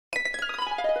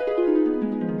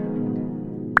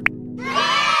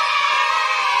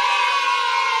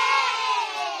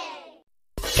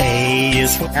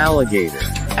is for alligator,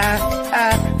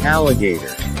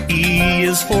 alligator. E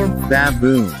is for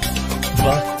Baboon,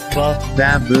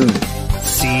 baboon.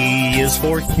 C is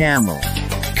for Camel,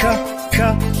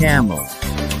 camel.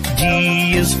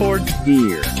 D is for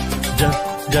Deer,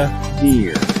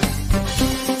 deer.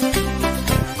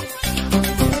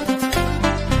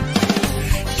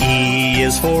 E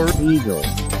is for Eagle,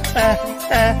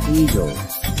 eagle.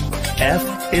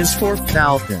 F is for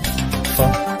Falcon,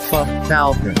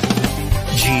 falcon.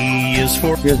 G is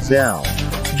for Gazelle,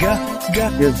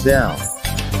 gazelle.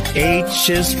 H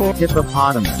is for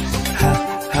Hippopotamus,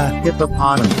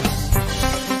 hippopotamus.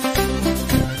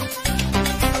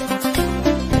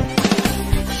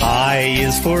 I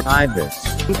is for Ibis,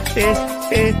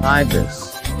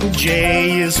 ibis.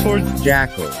 J is for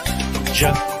Jackal,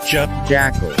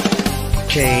 jackal.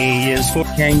 K is for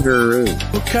Kangaroo,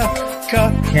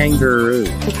 kangaroo.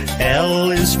 L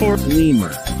is for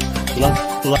Lemur,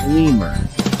 lemur.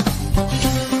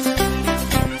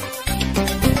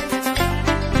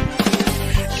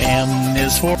 M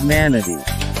is for Manatee,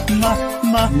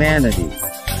 manatee.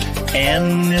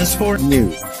 N is for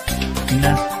Newt,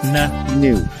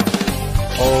 newt.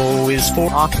 O is for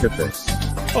Octopus,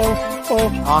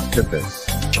 octopus.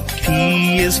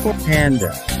 P is for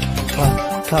Panda,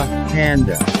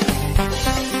 panda.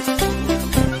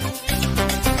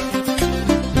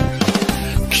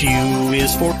 Q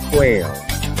is for Quail,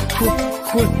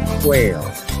 quail.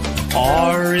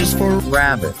 R is for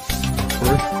Rabbit,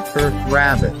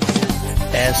 rabbit.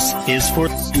 S is for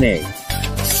Snake,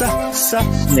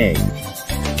 snake.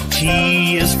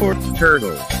 T is for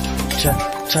Turtle,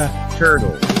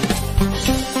 turtle.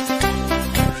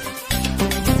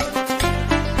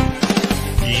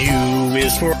 U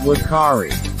is for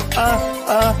Wakari,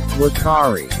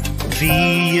 wakari.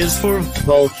 V is for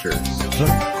Vultures,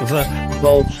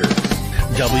 vultures.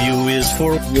 W is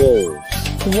for Wolves,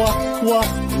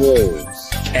 wolves.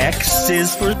 X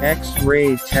is for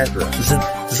X-ray tetra,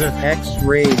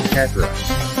 X-ray tetra.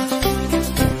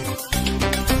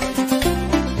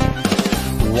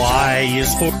 Y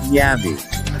is for Yabby,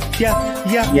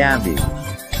 yabby.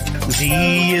 Z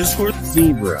is for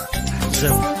Zebra,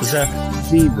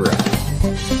 zebra.